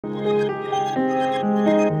I'm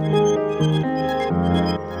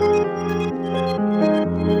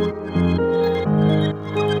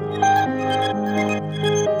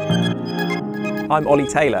Ollie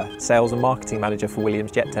Taylor, Sales and Marketing Manager for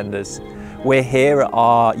Williams Jet Tenders. We're here at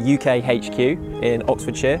our UK HQ in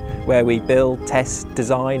Oxfordshire, where we build, test,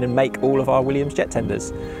 design and make all of our Williams Jet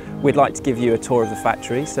Tenders. We'd like to give you a tour of the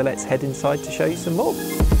factory, so let's head inside to show you some more.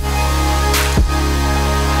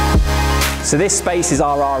 So this space is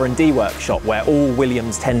our R&D workshop where all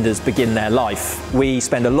Williams tenders begin their life. We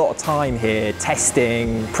spend a lot of time here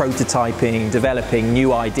testing, prototyping, developing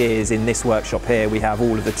new ideas in this workshop here. We have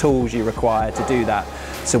all of the tools you require to do that.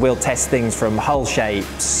 So we'll test things from hull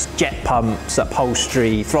shapes, jet pumps,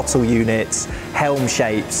 upholstery, throttle units, helm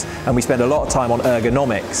shapes, and we spend a lot of time on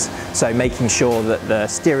ergonomics. So making sure that the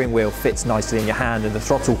steering wheel fits nicely in your hand and the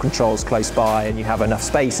throttle controls close by and you have enough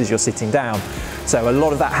space as you're sitting down. So a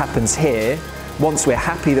lot of that happens here. Once we're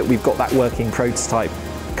happy that we've got that working prototype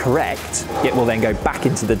correct, it will then go back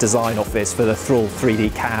into the design office for the full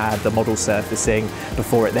 3D CAD, the model surfacing,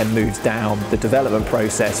 before it then moves down the development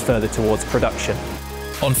process further towards production.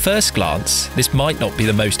 On first glance, this might not be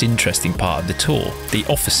the most interesting part of the tour, the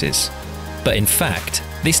offices. But in fact,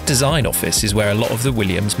 this design office is where a lot of the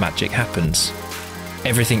Williams magic happens.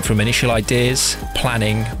 Everything from initial ideas,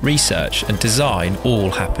 planning, research and design all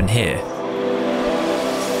happen here.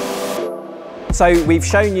 So we've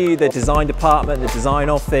shown you the design department, the design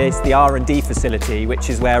office, the R&D facility, which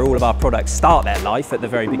is where all of our products start their life at the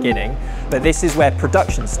very beginning. But this is where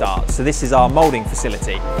production starts. So this is our moulding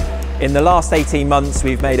facility. In the last 18 months,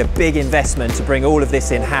 we've made a big investment to bring all of this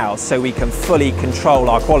in-house so we can fully control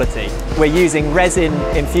our quality. We're using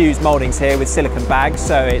resin-infused mouldings here with silicone bags,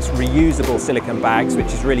 so it's reusable silicone bags, which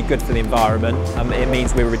is really good for the environment. It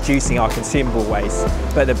means we're reducing our consumable waste.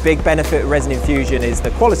 But the big benefit of resin infusion is the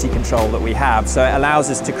quality control that we have, so it allows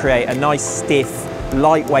us to create a nice, stiff,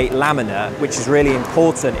 lightweight laminate, which is really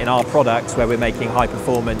important in our products where we're making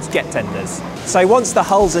high-performance jet tenders. So once the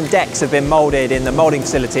hulls and decks have been moulded in the moulding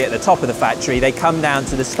facility at the top of the factory, they come down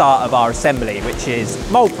to the start of our assembly, which is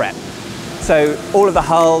mould prep. So all of the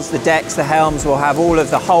hulls, the decks, the helms will have all of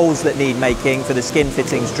the holes that need making for the skin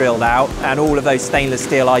fittings drilled out, and all of those stainless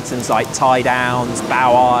steel items like tie downs,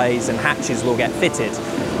 bow eyes and hatches will get fitted.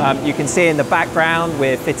 You can see in the background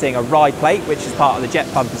we're fitting a rye plate, which is part of the jet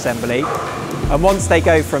pump assembly. And once they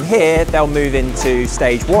go from here, they'll move into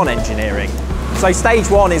stage 1 engineering. So stage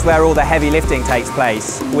 1 is where all the heavy lifting takes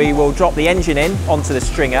place. We will drop the engine in onto the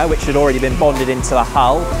stringer, which had already been bonded into the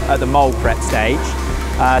hull at the mould prep stage.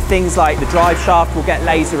 Things like the drive shaft will get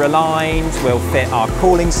laser aligned, we'll fit our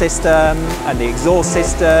cooling system and the exhaust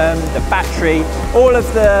system, the battery. All of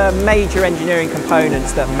the major engineering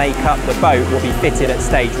components that make up the boat will be fitted at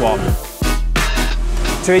stage 1.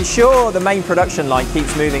 To ensure the main production line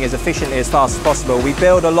keeps moving as efficiently as fast as possible, we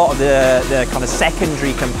build a lot of the kind of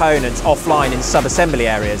secondary components offline in sub-assembly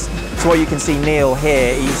areas. So what you can see Neil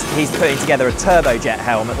here, he's putting together a turbojet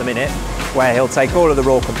helm at the minute, where he'll take all of the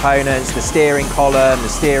raw components, the steering column, the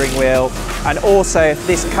steering wheel, and also if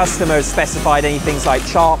this customer has specified any things like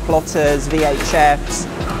chart plotters, VHFs,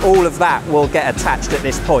 all of that will get attached at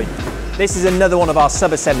this point. This is another one of our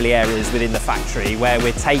sub-assembly areas within the factory where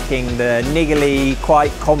we're taking the niggly,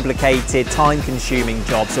 quite complicated, time-consuming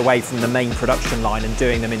jobs away from the main production line and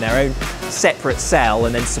doing them in their own separate cell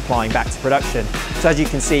and then supplying back to production. So as you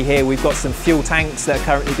can see here, we've got some fuel tanks that are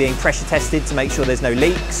currently being pressure tested to make sure there's no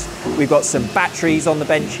leaks. We've got some batteries on the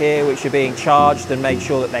bench here which are being charged and make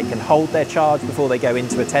sure that they can hold their charge before they go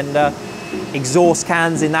into a tender. Exhaust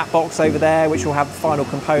cans in that box over there which will have the final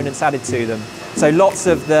components added to them. So lots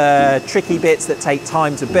of the tricky bits that take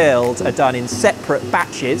time to build are done in separate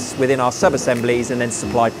batches within our sub-assemblies and then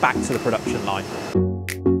supplied back to the production line.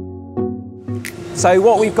 So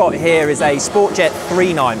what we've got here is a Sportjet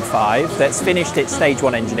 395 that's finished its stage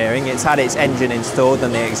 1 engineering. It's had its engine installed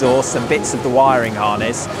and the exhaust and bits of the wiring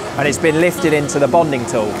harness, and it's been lifted into the bonding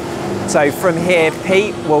tool. So from here,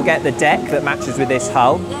 Pete will get the deck that matches with this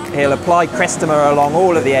hull. He'll apply Crestomer along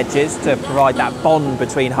all of the edges to provide that bond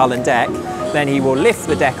between hull and deck. Then he will lift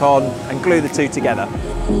the deck on and glue the two together.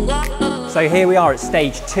 So here we are at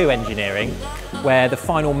stage 2 engineering, where the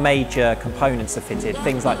final major components are fitted.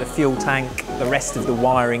 Things like the fuel tank, the rest of the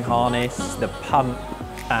wiring harness, the pump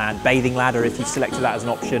and bathing ladder if you've selected that as an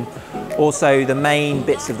option. Also the main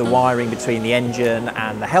bits of the wiring between the engine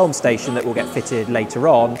and the helm station that will get fitted later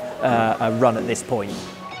on are run at this point.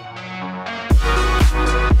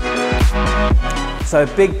 So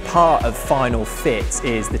a big part of final fit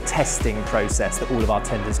is the testing process that all of our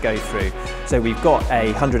tenders go through. So we've got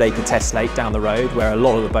a 100-acre test slate down the road where a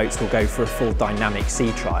lot of the boats will go for a full dynamic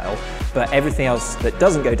sea trial, but everything else that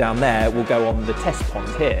doesn't go down there will go on the test pond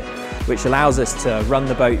here, which allows us to run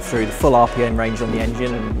the boat through the full RPM range on the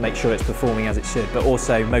engine and make sure it's performing as it should, but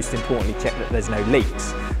also, most importantly, check that there's no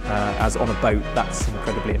leaks, as on a boat that's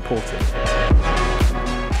incredibly important.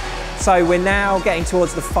 So we're now getting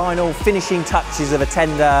towards the final finishing touches of a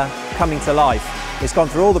tender coming to life. It's gone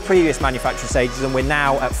through all the previous manufacturing stages and we're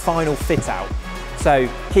now at final fit out. So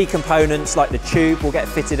key components like the tube will get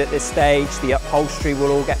fitted at this stage, the upholstery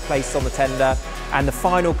will all get placed on the tender, and the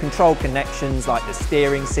final control connections like the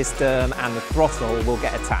steering system and the throttle will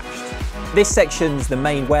get attached. This section's the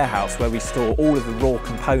main warehouse where we store all of the raw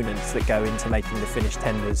components that go into making the finished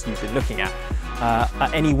tenders you've been looking at.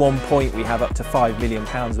 At any one point we have up to £5 million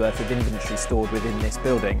worth of inventory stored within this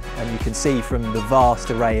building, and you can see from the vast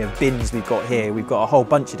array of bins we've got here, we've got a whole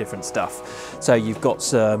bunch of different stuff. So you've got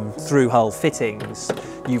some through hull fittings,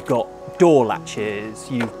 you've got door latches,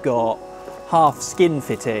 you've got half skin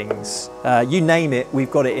fittings, you name it, we've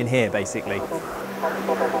got it in here basically.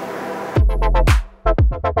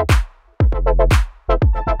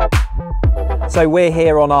 So we're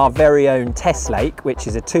here on our very own test lake, which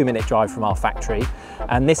is a 2-minute drive from our factory,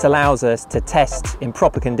 and this allows us to test in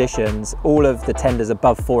proper conditions all of the tenders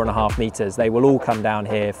above 4.5 metres. They will all come down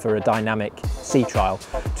here for a dynamic sea trial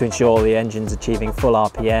to ensure the engine's achieving full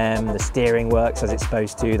RPM, the steering works as it's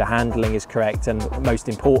supposed to, the handling is correct, and most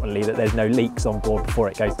importantly that there's no leaks on board before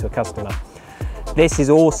it goes to a customer. This is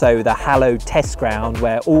also the hallowed test ground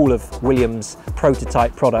where all of Williams'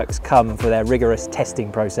 prototype products come for their rigorous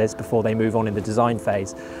testing process before they move on in the design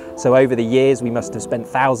phase. So over the years we must have spent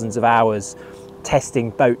thousands of hours testing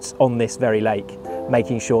boats on this very lake,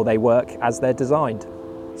 making sure they work as they're designed.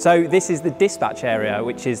 So this is the dispatch area,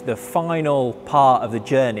 which is the final part of the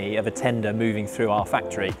journey of a tender moving through our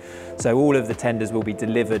factory. So all of the tenders will be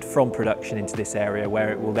delivered from production into this area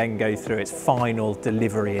where it will then go through its final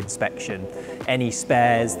delivery inspection. Any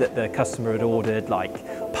spares that the customer had ordered,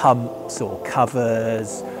 like pumps or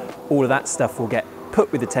covers, all of that stuff will get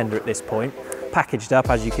put with the tender at this point, packaged up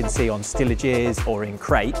as you can see on stillages or in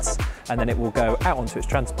crates, and then it will go out onto its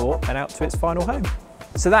transport and out to its final home.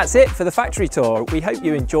 So that's it for the factory tour. We hope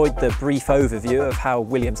you enjoyed the brief overview of how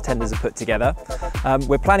Williams tenders are put together.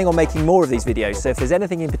 We're planning on making more of these videos, so if there's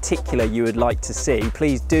anything in particular you would like to see,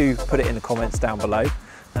 please do put it in the comments down below.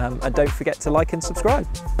 And don't forget to like and subscribe.